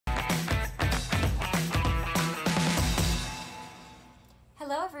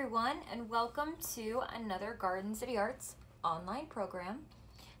everyone, and welcome to another Garden City Arts online program.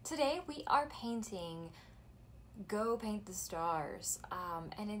 Today we are painting Go Paint the Stars,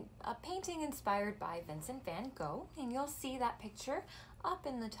 a painting inspired by Vincent van Gogh, and you'll see that picture up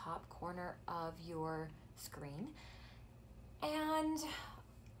in the top corner of your screen. And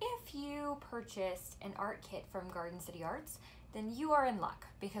if you purchased an art kit from Garden City Arts, then you are in luck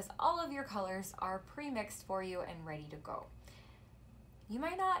because all of your colors are pre-mixed for you and ready to go. You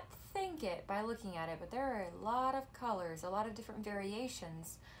might not think it by looking at it, but there are a lot of colors, a lot of different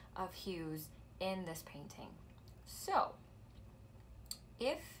variations of hues in this painting. So,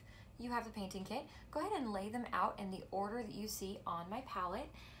 if you have the painting kit, go ahead and lay them out in the order that you see on my palette,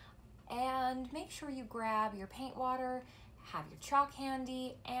 and make sure you grab your paint water, have your chalk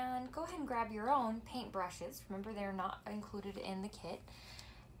handy, and go ahead and grab your own paint brushes. Remember, they're not included in the kit.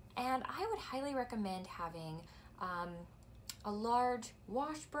 And I would highly recommend having a large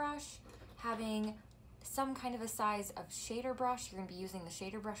wash brush, having some kind of a size of shader brush. You're going to be using the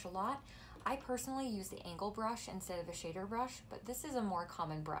shader brush a lot. I personally use the angle brush instead of a shader brush, but this is a more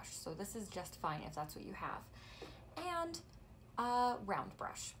common brush, so this is just fine if that's what you have. And a round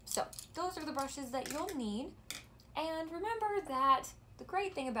brush. So those are the brushes that you'll need. And remember that the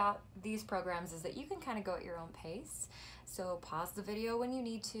great thing about these programs is that you can kind of go at your own pace. So pause the video when you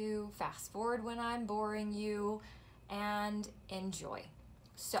need to, fast forward when I'm boring you, and enjoy.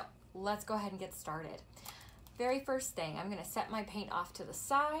 So let's go ahead and get started. Very first thing, I'm going to set my paint off to the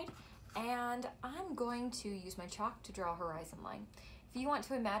side, and I'm going to use my chalk to draw a horizon line. If you want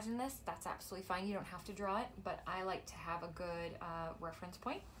to imagine this, that's absolutely fine. You don't have to draw it, but I like to have a good reference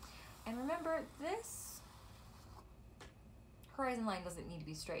point. And remember, this horizon line doesn't need to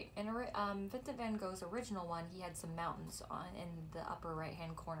be straight. In Vincent van Gogh's original one, he had some mountains in the upper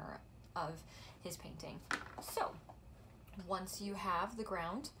right-hand corner of his painting. So once you have the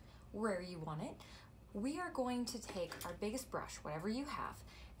ground where you want it, we are going to take our biggest brush, whatever you have,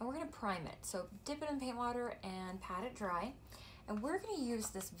 and we're going to prime it. So dip it in paint water and pat it dry. And we're going to use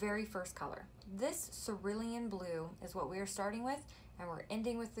this very first color. This cerulean blue is what we are starting with, and we're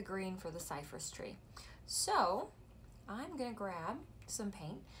ending with the green for the cypress tree. So I'm going to grab some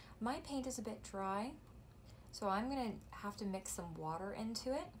paint. My paint is a bit dry, so I'm going to have to mix some water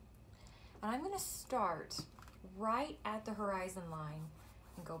into it. And I'm going to start right at the horizon line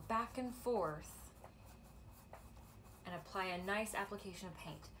and go back and forth and apply a nice application of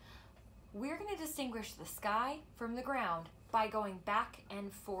paint. We're going to distinguish the sky from the ground by going back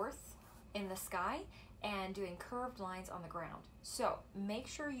and forth in the sky and doing curved lines on the ground. So make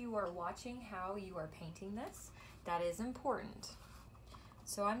sure you are watching how you are painting this. That is important.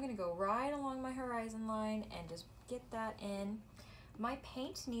 So I'm going to go right along my horizon line and just get that in. My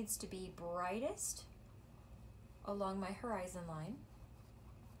paint needs to be brightest along my horizon line.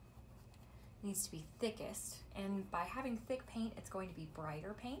 It needs to be thickest, and by having thick paint, it's going to be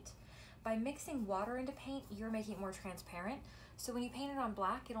brighter paint. By mixing water into paint, you're making it more transparent. So when you paint it on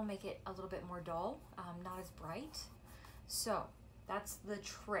black, it'll make it a little bit more dull, not as bright. So that's the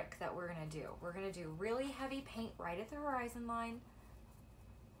trick that we're gonna do. We're gonna do really heavy paint right at the horizon line,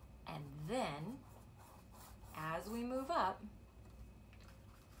 and then as we move up,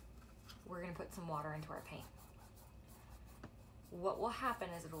 we're gonna put some water into our paint. What will happen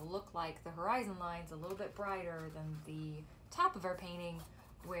is it'll look like the horizon line's a little bit brighter than the top of our painting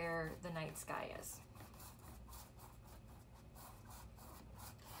where the night sky is.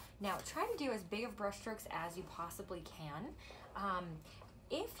 Now try to do as big of brush strokes as you possibly can.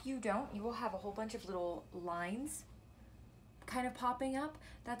 If you don't, you will have a whole bunch of little lines kind of popping up.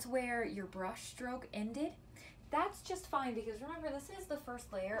 That's where your brush stroke ended. That's just fine because remember, this is the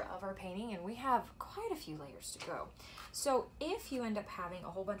first layer of our painting and we have quite a few layers to go. So if you end up having a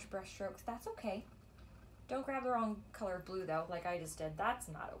whole bunch of brush strokes, that's okay. Don't grab the wrong color of blue though, like I just did. That's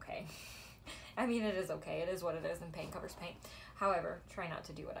not okay. I mean, it is okay. It is what it is, and paint covers paint. However, try not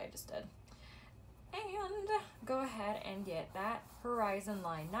to do what I just did. And go ahead and get that horizon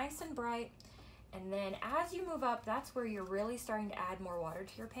line nice and bright. And then as you move up, that's where you're really starting to add more water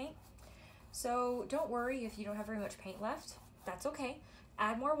to your paint. So don't worry if you don't have very much paint left. That's okay.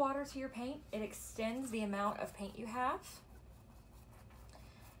 Add more water to your paint. It extends the amount of paint you have.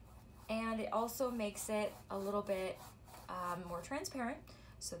 And it also makes it a little bit more transparent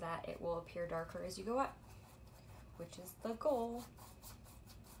so that it will appear darker as you go up, which is the goal.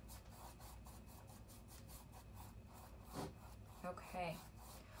 Okay.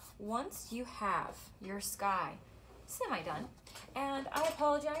 Once you have your sky semi-done, and I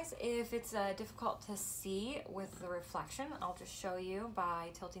apologize if it's difficult to see with the reflection. I'll just show you by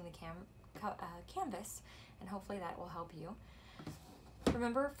tilting the canvas, and hopefully that will help you.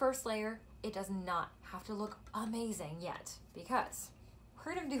 Remember, first layer, it does not have to look amazing yet because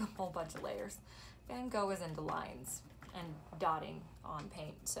we're gonna do a whole bunch of layers. Van Gogh is into lines and dotting on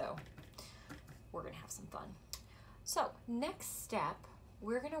paint, so we're gonna have some fun. So next step,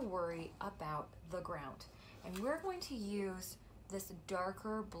 we're gonna worry about the ground, and we're going to use this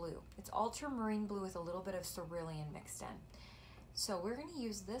darker blue. It's ultramarine blue with a little bit of cerulean mixed in. So we're gonna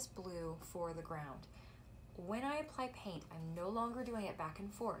use this blue for the ground. When I apply paint, I'm no longer doing it back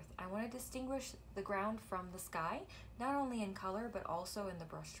and forth. I want to distinguish the ground from the sky, not only in color, but also in the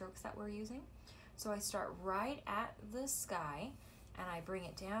brush strokes that we're using. So I start right at the sky, and I bring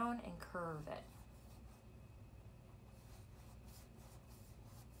it down and curve it.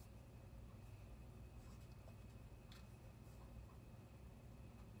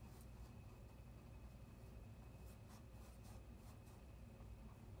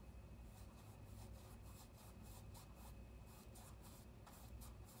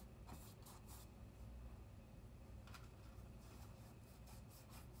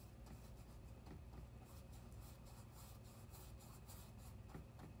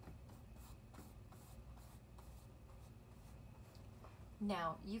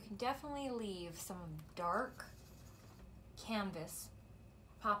 Now, you can definitely leave some dark canvas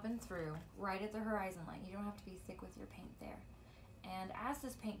popping through right at the horizon line. You don't have to be thick with your paint there. And as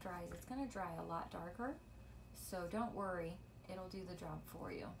this paint dries, it's going to dry a lot darker, so don't worry, it'll do the job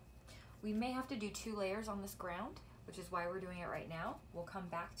for you. We may have to do 2 layers on this ground, which is why we're doing it right now. We'll come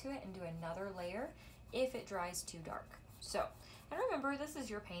back to it and do another layer if it dries too dark. So, and remember, this is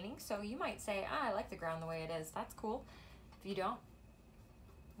your painting, so you might say, I like the ground the way it is. That's cool. If you don't,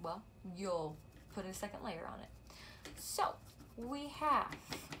 well, you'll put a second layer on it. So we have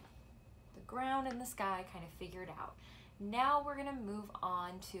the ground and the sky kind of figured out. Now we're gonna move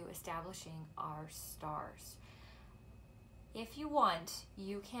on to establishing our stars. If you want,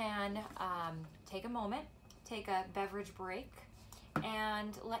 you can take a moment, take a beverage break,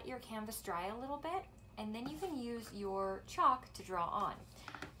 and let your canvas dry a little bit, and then you can use your chalk to draw on.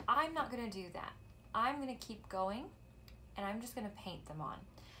 I'm not gonna do that. I'm gonna keep going, and I'm just gonna paint them on.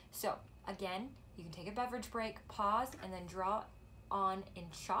 So again, you can take a beverage break, pause, and then draw on in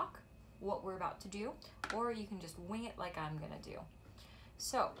chalk what we're about to do, or you can just wing it like I'm gonna do.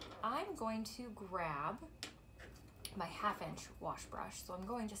 So I'm going to grab my 1/2" wash brush, so I'm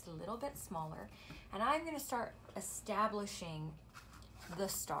going just a little bit smaller, and I'm gonna start establishing the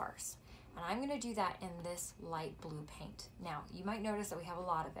stars. And I'm gonna do that in this light blue paint. Now, you might notice that we have a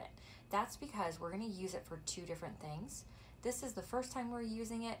lot of it. That's because we're gonna use it for 2 different things. This is the first time we're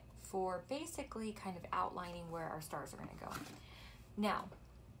using it for basically kind of outlining where our stars are gonna go. Now,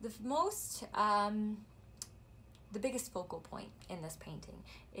 the biggest focal point in this painting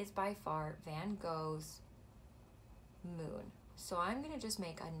is by far Van Gogh's moon. So I'm gonna just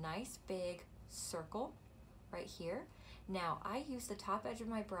make a nice big circle right here. Now, I use the top edge of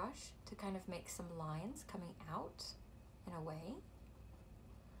my brush to kind of make some lines coming out and away.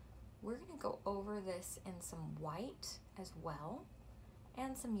 We're gonna go over this in some white as well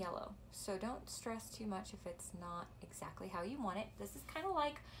and some yellow. So don't stress too much if it's not exactly how you want it. This is kind of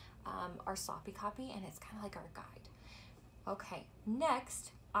like our sloppy copy, and it's kind of like our guide. Okay,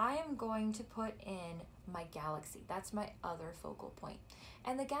 next I am going to put in my galaxy. That's my other focal point.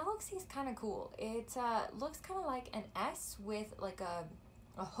 And the galaxy is kind of cool. It looks kind of like an S with like a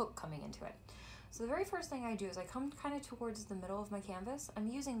hook coming into it. So the very first thing I do is I come kind of towards the middle of my canvas. I'm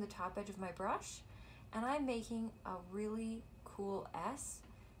using the top edge of my brush, and I'm making a really cool S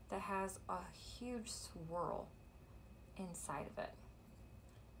that has a huge swirl inside of it.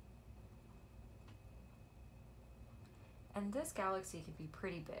 And this galaxy could be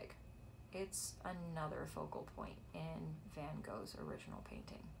pretty big. It's another focal point in Van Gogh's original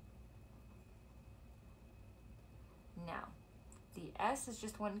painting. Now, the S is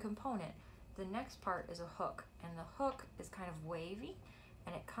just one component. The next part is a hook, and the hook is kind of wavy,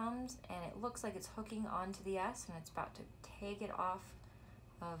 and it comes and it looks like it's hooking onto the S, and it's about to take it off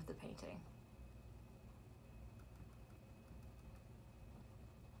of the painting.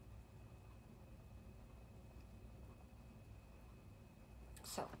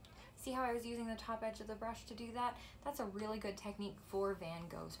 So, see how I was using the top edge of the brush to do that? That's a really good technique for Van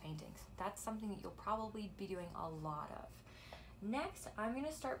Gogh's paintings. That's something that you'll probably be doing a lot of. Next, I'm going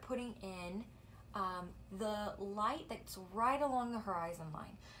to start putting in the light that's right along the horizon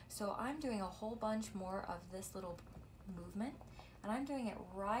line. So I'm doing a whole bunch more of this little movement, and I'm doing it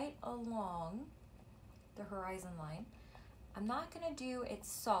right along the horizon line. I'm not going to do it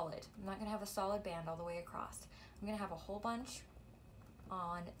solid. I'm not going to have a solid band all the way across. I'm going to have a whole bunch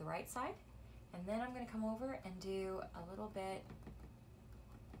on the right side, and then I'm going to come over and do a little bit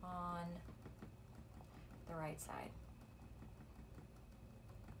on the right side.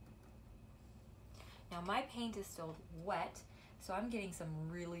 Now my paint is still wet, so I'm getting some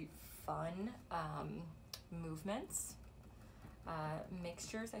really fun movements,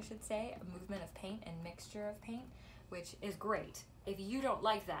 mixtures I should say, a movement of paint and mixture of paint, which is great. If you don't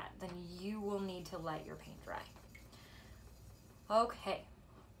like that, then you will need to let your paint dry. Okay,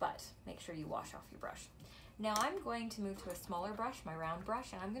 but make sure you wash off your brush. Now I'm going to move to a smaller brush, my round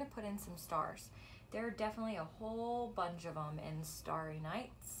brush, and I'm going to put in some stars. There are definitely a whole bunch of them in Starry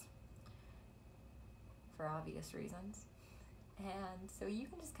Nights, for obvious reasons. And so you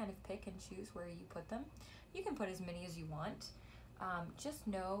can just kind of pick and choose where you put them. You can put as many as you want. Just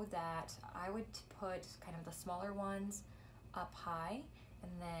know that I would put kind of the smaller ones up high,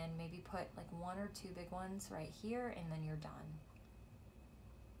 and then maybe put like 1 or 2 big ones right here, and then you're done.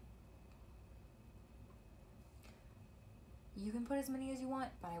 You can put as many as you want,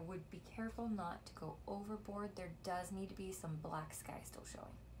 but I would be careful not to go overboard. There does need to be some black sky still showing.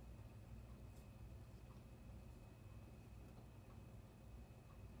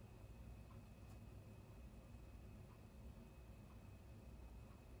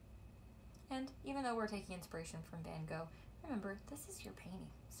 And even though we're taking inspiration from Van Gogh, remember, this is your painting,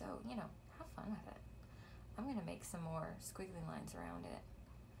 so, you know, have fun with it. I'm going to make some more squiggly lines around it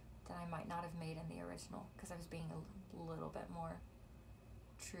that I might not have made in the original, because I was being a little bit more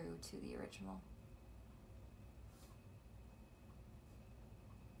true to the original.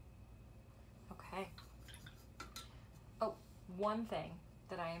 Okay. Oh, one thing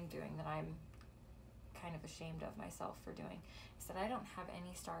that I am doing that I'm kind of ashamed of myself for doing is that I don't have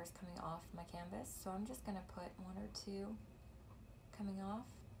any stars coming off my canvas, so I'm just going to put 1 or 2 coming off,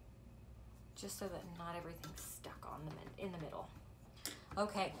 just so that not everything's stuck on in the middle.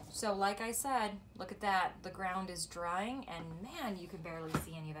 Okay, so like I said, look at that, the ground is drying, and man, you can barely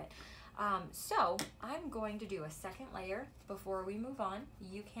see any of it. So I'm going to do a second layer before we move on.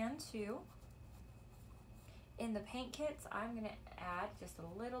 You can too. In the paint kits, I'm going to add just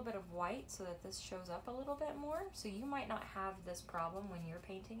a little bit of white so that this shows up a little bit more. So you might not have this problem when you're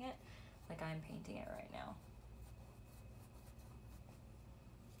painting it, like I'm painting it right now.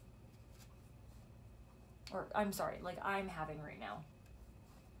 Or, I'm sorry, like I'm having right now.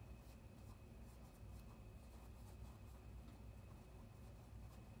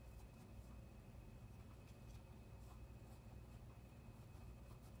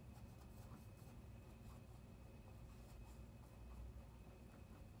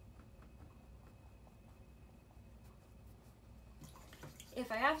 If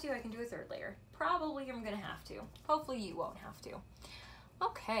I have to, I can do a third layer. Probably I'm gonna have to. Hopefully you won't have to.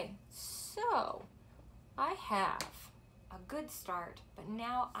 Okay, so I have a good start, but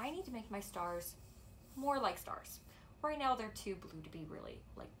now I need to make my stars more like stars. Right now they're too blue to be really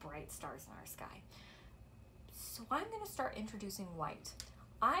like bright stars in our sky. So I'm gonna start introducing white.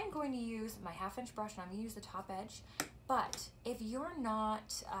 I'm going to use my 1/2-inch brush, and I'm gonna use the top edge. But if you're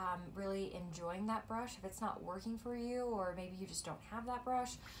not really enjoying that brush, if it's not working for you, or maybe you just don't have that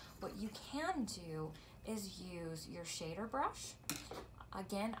brush, what you can do is use your shader brush.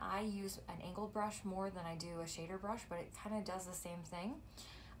 Again, I use an angled brush more than I do a shader brush, but it kind of does the same thing.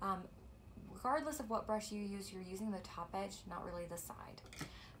 Regardless of what brush you use, you're using the top edge, not really the side.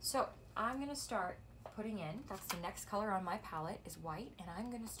 So I'm going to start putting in, that's the next color on my palette is white, and I'm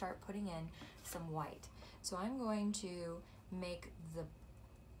going to start putting in some white. So I'm going to make the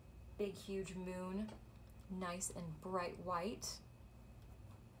big huge moon nice and bright white.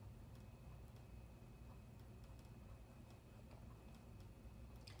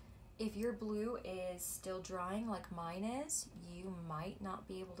 If your blue is still drying like mine is, you might not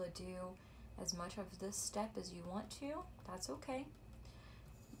be able to do as much of this step as you want to. That's okay.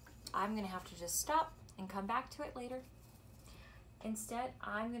 I'm gonna have to just stop and come back to it later. Instead,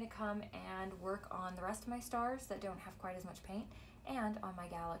 I'm gonna come and work on the rest of my stars that don't have quite as much paint, and on my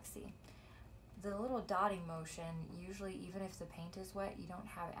galaxy. The little dotting motion, usually even if the paint is wet, you don't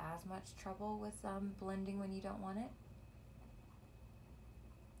have as much trouble with blending when you don't want it.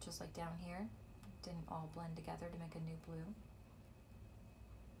 Just like down here, it didn't all blend together to make a new blue.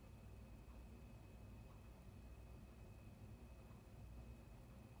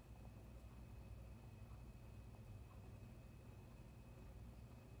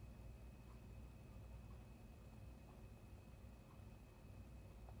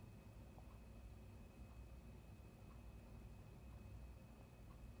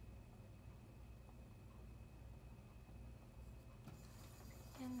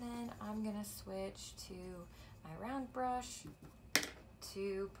 And then I'm gonna switch to my round brush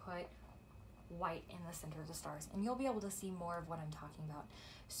to put white in the center of the stars, and you'll be able to see more of what I'm talking about.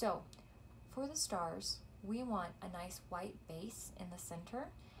 So for the stars, we want a nice white base in the center,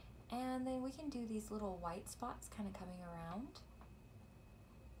 and then we can do these little white spots kind of coming around.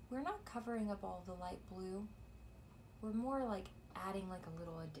 We're not covering up all the light blue. We're more like adding like a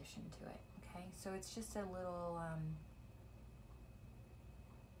little addition to it, okay? So it's just a little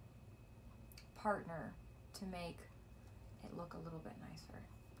partner to make it look a little bit nicer.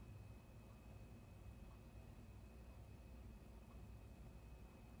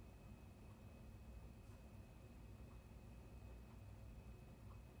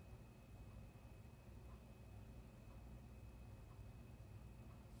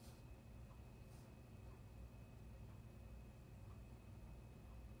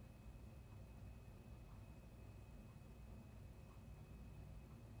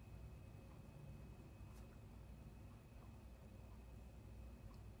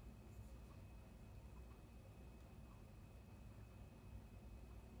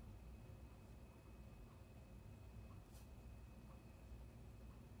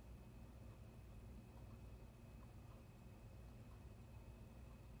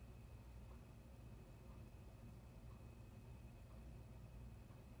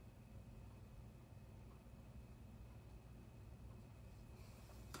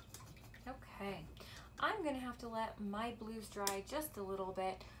 Okay, I'm gonna have to let my blues dry just a little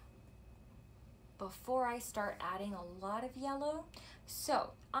bit before I start adding a lot of yellow.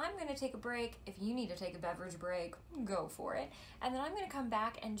 So I'm gonna take a break. If you need to take a beverage break, go for it. And then I'm gonna come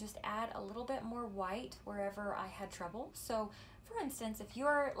back and just add a little bit more white wherever I had trouble. So for instance, if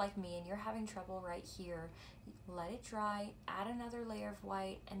you're like me and you're having trouble right here, let it dry, add another layer of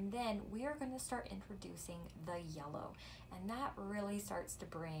white, and then we are gonna start introducing the yellow. And that really starts to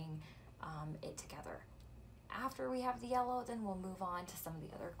bring it together. After we have the yellow, then we'll move on to some of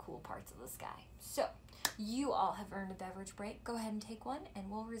the other cool parts of the sky. So you all have earned a beverage break. Go ahead and take one,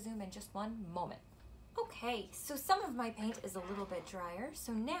 and we'll resume in just one moment. Okay, so some of my paint is a little bit drier,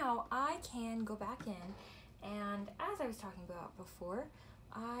 so now I can go back in, and as I was talking about before,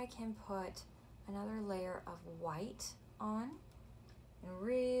 I can put another layer of white on and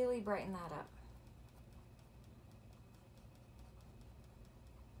really brighten that up.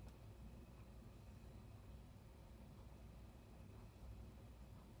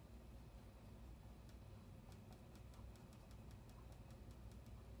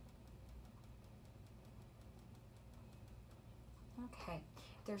 Okay,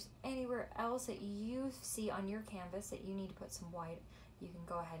 if there's anywhere else that you see on your canvas that you need to put some white, you can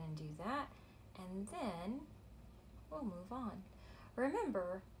go ahead and do that, and then we'll move on.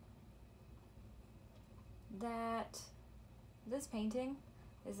 Remember that this painting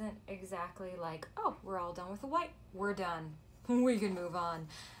isn't exactly like, oh, we're all done with the white, we're done, we can move on.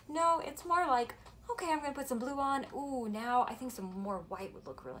 No, it's more like, okay, I'm gonna put some blue on. Ooh, now I think some more white would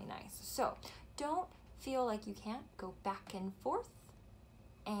look really nice. So don't feel like you can't. Go back and forth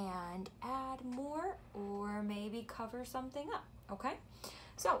and add more, or maybe cover something up, okay?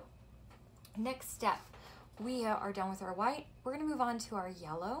 So next step, we are done with our white. We're gonna move on to our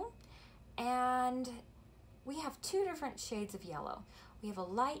yellow, and we have two different shades of yellow. We have a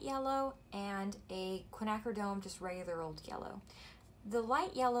light yellow and a quinacridone, just regular old yellow. The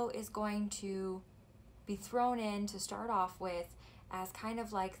light yellow is going to be thrown in to start off with as kind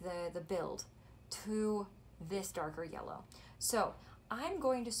of like the build to this darker yellow. So I'm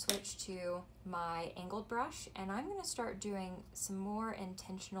going to switch to my angled brush, and I'm going to start doing some more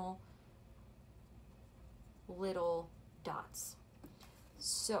intentional little dots.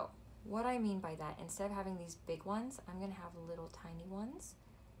 So what I mean by that, instead of having these big ones, I'm going to have little tiny ones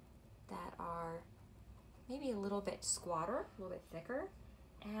that are maybe a little bit squatter, a little bit thicker,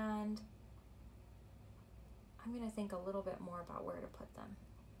 and I'm going to think a little bit more about where to put them.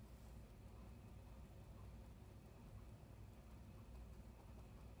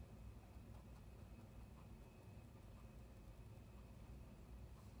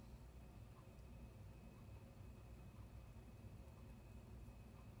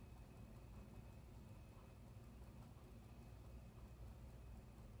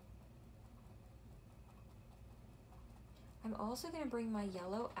 I'm also going to bring my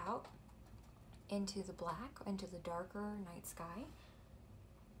yellow out into the black, into the darker night sky.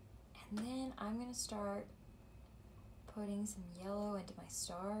 And then I'm going to start putting some yellow into my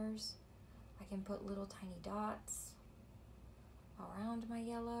stars. I can put little tiny dots around my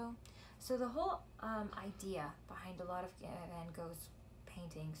yellow. So the whole idea behind a lot of Van Gogh's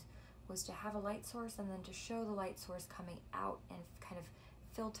paintings was to have a light source and then to show the light source coming out and kind of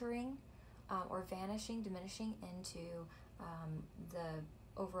filtering or vanishing, diminishing into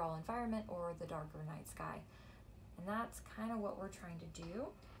overall environment or the darker night sky. And that's kind of what we're trying to do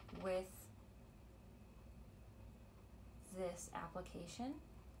with this application.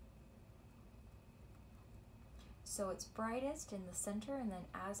 So it's brightest in the center, and then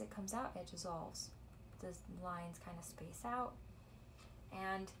as it comes out, it dissolves. The lines kind of space out,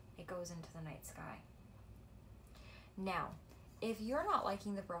 and it goes into the night sky. Now, if you're not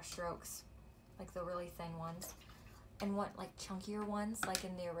liking the brush strokes, like the really thin ones, and want like chunkier ones like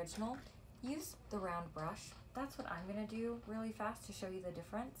in the original, use the round brush. That's what I'm gonna do really fast to show you the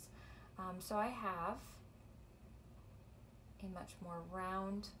difference. So I have a much more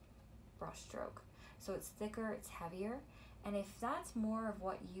round brush stroke. So it's thicker, it's heavier, and if that's more of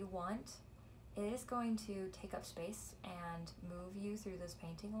what you want, it is going to take up space and move you through this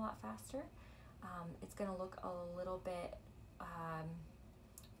painting a lot faster. It's gonna look a little bit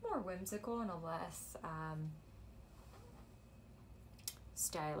more whimsical and a less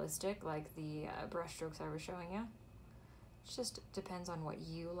stylistic, like the brush strokes I was showing you. It just depends on what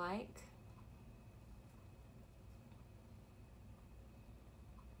you like.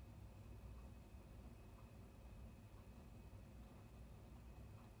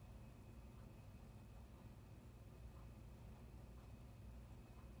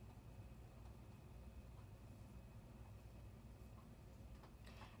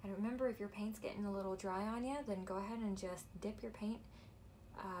 And remember, if your paint's getting a little dry on you, then go ahead and just dip your paint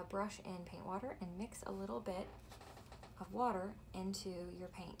brush in paint water and mix a little bit of water into your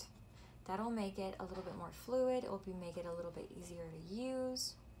paint. That'll make it a little bit more fluid. It will make it a little bit easier to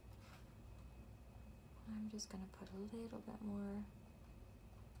use. I'm just gonna put a little bit more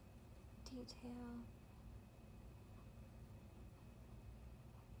detail.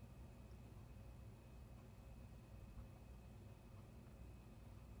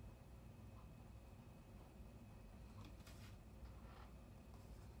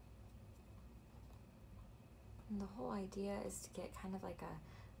 And the whole idea is to get kind of like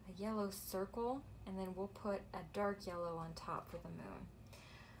a yellow circle, and then we'll put a dark yellow on top for the moon.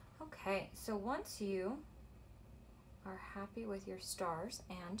 Okay, so once you are happy with your stars,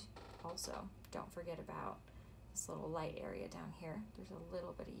 and also don't forget about this little light area down here. There's a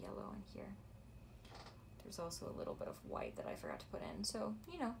little bit of yellow in here. There's also a little bit of white that I forgot to put in. So,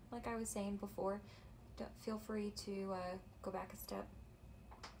 you know, like I was saying before, feel free to go back a step,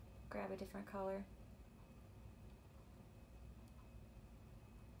 grab a different color.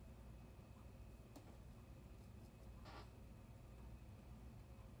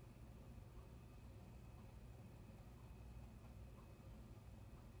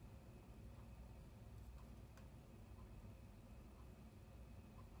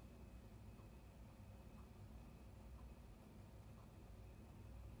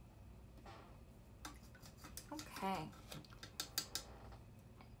 Okay.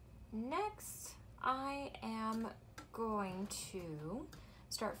 Next, I am going to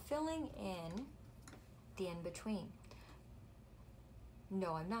start filling in the in-between.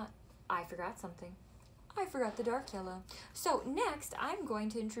 No, I'm not. I forgot something. I forgot the dark yellow. So next, I'm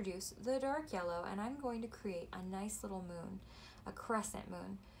going to introduce the dark yellow, and I'm going to create a nice little moon, a crescent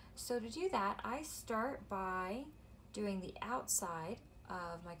moon. So to do that, I start by doing the outside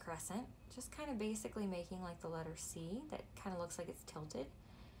of my crescent, just kind of basically making like the letter C that kind of looks like it's tilted.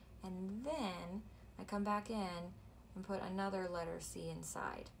 And then I come back in and put another letter C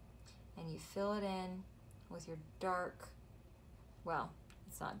inside. And you fill it in with your dark, well,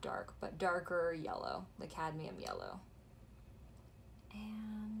 it's not dark, but darker yellow, the cadmium yellow.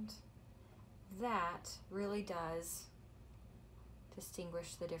 And that really does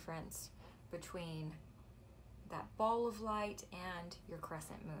distinguish the difference between that ball of light and your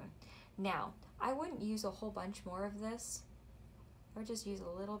crescent moon. Now, I wouldn't use a whole bunch more of this. I would just use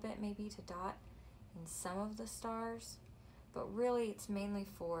a little bit maybe to dot in some of the stars, but really it's mainly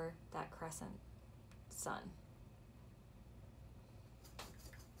for that crescent sun.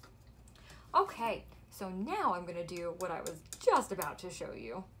 Okay, so now I'm gonna do what I was just about to show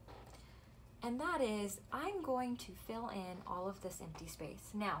you. And that is, I'm going to fill in all of this empty space.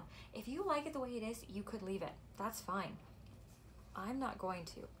 Now, if you like it the way it is, you could leave it. That's fine. I'm not going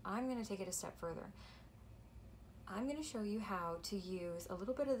to. I'm gonna take it a step further. I'm gonna show you how to use a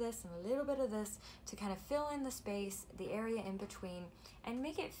little bit of this and a little bit of this to kind of fill in the space, the area in between, and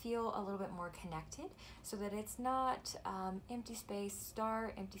make it feel a little bit more connected so that it's not empty space,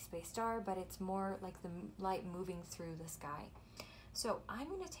 star, but it's more like the light moving through the sky. So I'm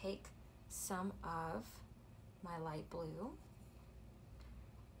gonna take some of my light blue,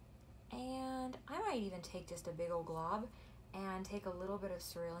 and I might even take just a big old glob and take a little bit of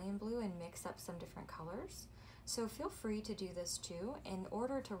cerulean blue and mix up some different colors. So feel free to do this too. In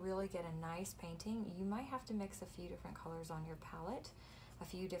order to really get a nice painting, you might have to mix a few different colors on your palette, a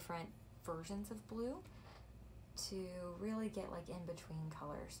few different versions of blue to really get like in between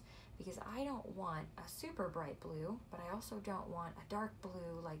colors, because I don't want a super bright blue, but I also don't want a dark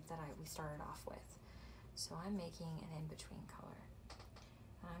blue like we started off with. So I'm making an in-between color.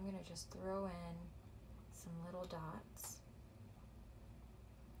 And I'm gonna just throw in some little dots.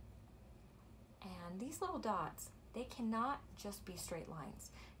 And these little dots, they cannot just be straight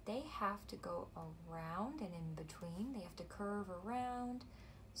lines. They have to go around and in between. They have to curve around,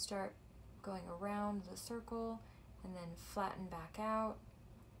 start going around the circle, and then flatten back out,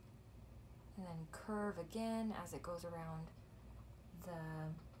 and then curve again as it goes around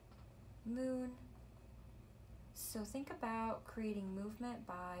the moon. So think about creating movement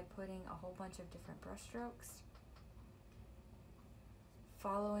by putting a whole bunch of different brush strokes,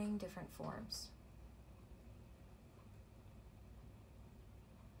 following different forms.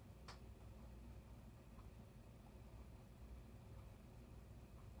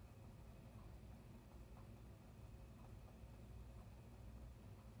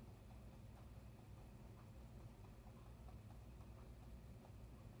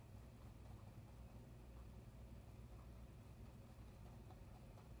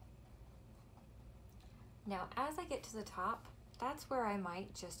 Now, as I get to the top, that's where I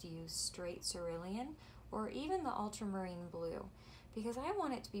might just use straight cerulean or even the ultramarine blue, because I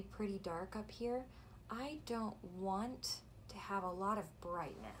want it to be pretty dark up here. I don't want to have a lot of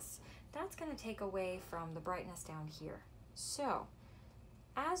brightness. That's going to take away from the brightness down here. So,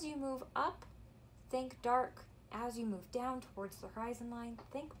 as you move up, think dark. As you move down towards the horizon line,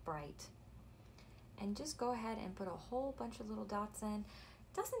 think bright. And just go ahead and put a whole bunch of little dots in.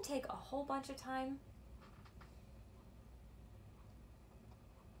 It doesn't take a whole bunch of time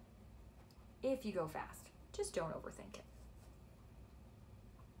if you go fast. Just don't overthink it.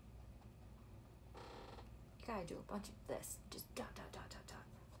 You gotta do a bunch of this. Just dot, dot, dot, dot, dot.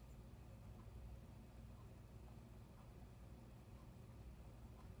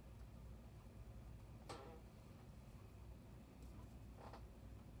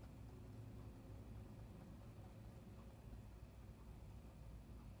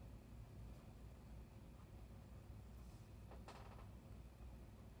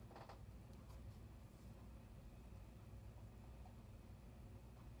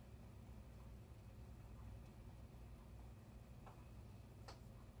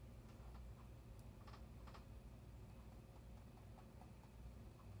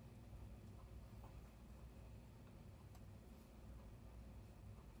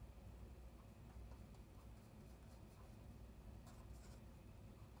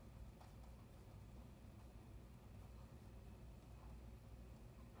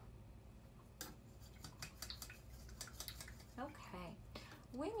 Okay,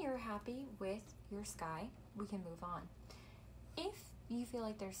 when you're happy with your sky, we can move on. If you feel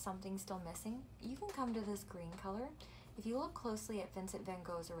like there's something still missing, you can come to this green color. If you look closely at Vincent van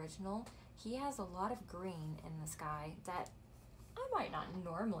Gogh's original, he has a lot of green in the sky that I might not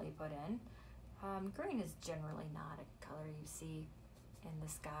normally put in. Green is generally not a color you see in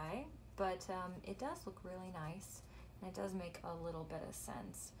the sky, but it does look really nice, and it does make a little bit of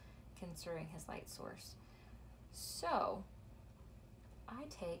sense considering his light source. So I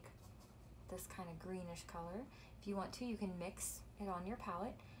take this kind of greenish color. If you want to, you can mix it on your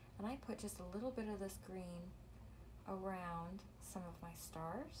palette, and I put just a little bit of this green around some of my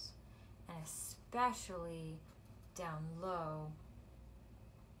stars, and especially down low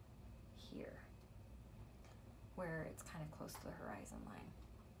here, where it's kind of close to the horizon line.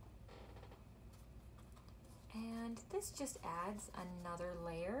 And this just adds another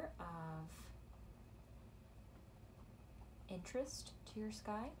layer of interest to your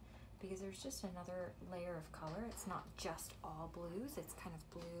sky, because there's just another layer of color. It's not just all blues, it's kind of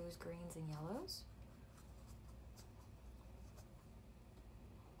blues, greens, and yellows.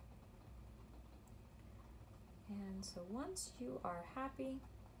 And so once you are happy,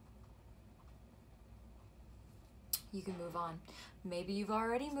 you can move on. Maybe you've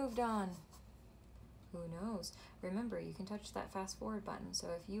already moved on. Who knows? Remember, you can touch that fast forward button. So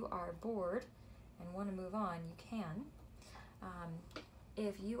if you are bored and want to move on, you can.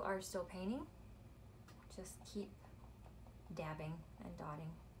 If you are still painting, just keep dabbing and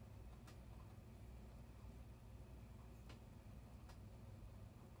dotting.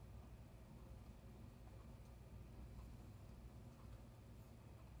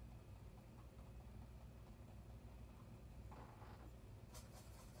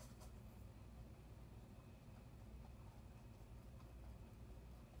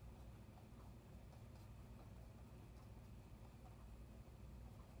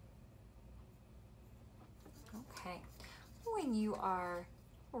 when you are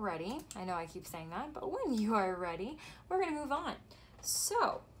ready, I know I keep saying that, but when you are ready, we're gonna move on.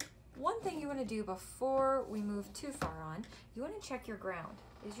 So, one thing you wanna do before we move too far on, you wanna check your ground.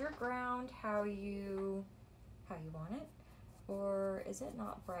 Is your ground how you want it? Or is it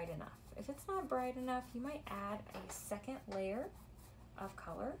not bright enough? If it's not bright enough, you might add a second layer of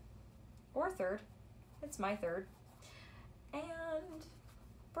color, or third, it's my third, and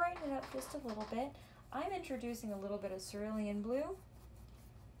brighten it up just a little bit. I'm introducing a little bit of cerulean blue.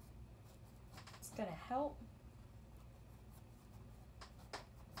 It's gonna help.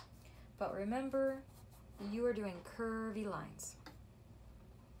 But remember, you are doing curvy lines.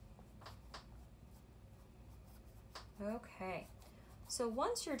 Okay, so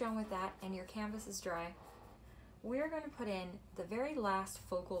once you're done with that and your canvas is dry, we're going to put in the very last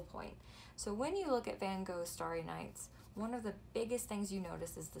focal point. So when you look at Van Gogh's Starry Nights, one of the biggest things you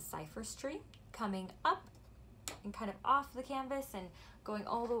notice is the cypress tree coming up and kind of off the canvas and going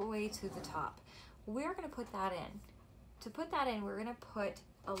all the way to the top. We're going to put that in. To put that in, we're going to put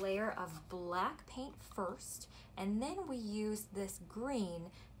a layer of black paint first, and then we use this green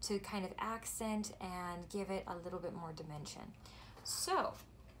to kind of accent and give it a little bit more dimension. So,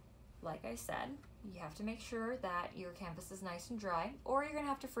 like I said, you have to make sure that your canvas is nice and dry, or you're gonna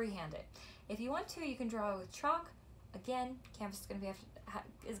have to freehand it. If you want to, you can draw with chalk. Again, canvas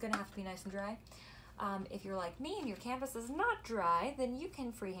is gonna have to be nice and dry. If you're like me and your canvas is not dry, then you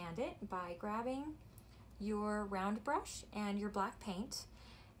can freehand it by grabbing your round brush and your black paint,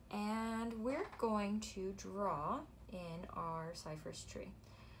 and we're going to draw in our cypress tree.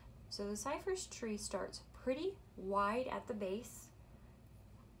 So the cypress tree starts pretty wide at the base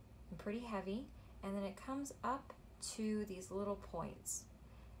and pretty heavy, and then it comes up to these little points.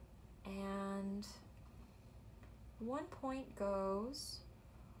 And one point goes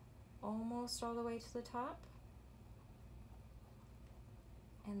almost all the way to the top,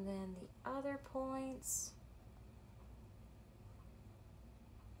 and then the other points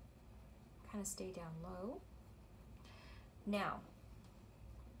kind of stay down low. Now,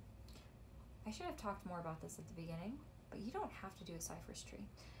 I should have talked more about this at the beginning, but you don't have to do a cypress tree.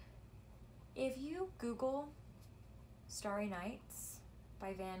 If you Google Starry Nights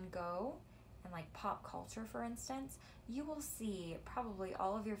by Van Gogh and like pop culture, for instance, you will see probably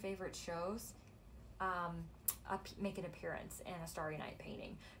all of your favorite shows make an appearance in a Starry Night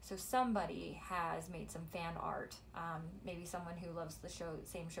painting. So somebody has made some fan art, maybe someone who loves the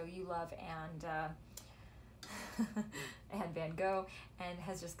same show you love, and and Van Gogh, and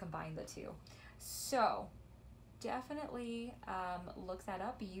has just combined the two. So definitely look that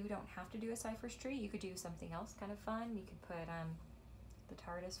up. You don't have to do a cypress tree. You could do something else kind of fun. You could put the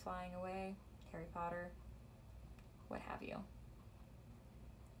TARDIS flying away, Harry Potter, what have you.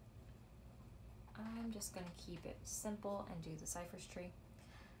 I'm just going to keep it simple and do the cypress tree.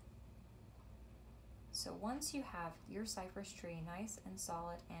 So once you have your cypress tree nice and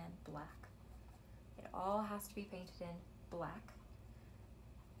solid and black, it all has to be painted in black.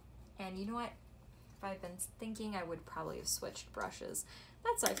 And you know what? If I've been thinking, I would probably have switched brushes.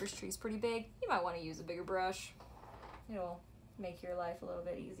 That cypress tree is pretty big. You might want to use a bigger brush. It'll make your life a little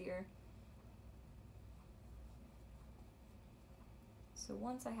bit easier. So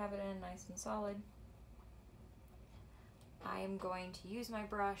once I have it in nice and solid, I am going to use my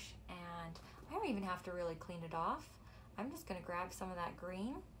brush, and I don't even have to really clean it off. I'm just going to grab some of that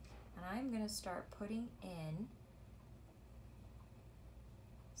green, and I'm going to start putting in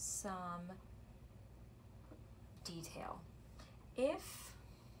some detail. If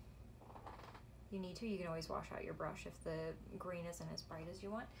you need to, you can always wash out your brush if the green isn't as bright as you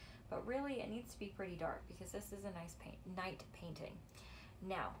want, but really it needs to be pretty dark because this is a nice night painting.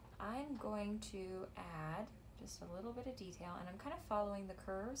 Now, I'm going to add just a little bit of detail, and I'm kind of following the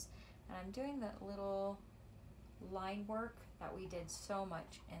curves, and I'm doing that little line work that we did so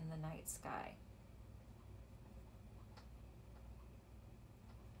much in the night sky.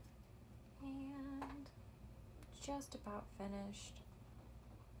 And just about finished.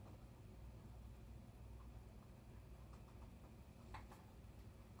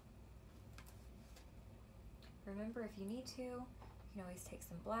 Remember, if you need to, you can always take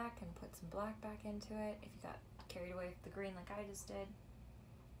some black and put some black back into it if you got carried away with the green like I just did.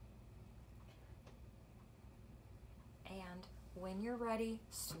 And when you're ready,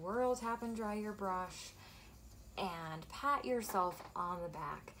 swirl, tap, and dry your brush and pat yourself on the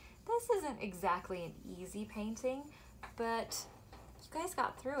back. This isn't exactly an easy painting, but you guys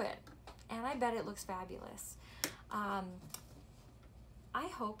got through it, and I bet it looks fabulous. I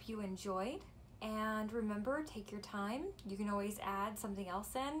hope you enjoyed, and remember, take your time. You can always add something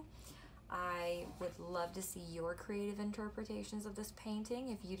else in. I would love to see your creative interpretations of this painting.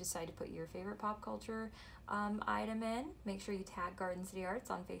 If you decide to put your favorite pop culture item in, make sure you tag Garden City Arts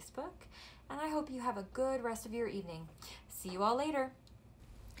on Facebook. And I hope you have a good rest of your evening. See you all later.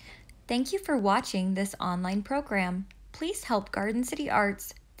 Thank you for watching this online program. Please help Garden City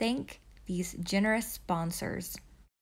Arts thank these generous sponsors.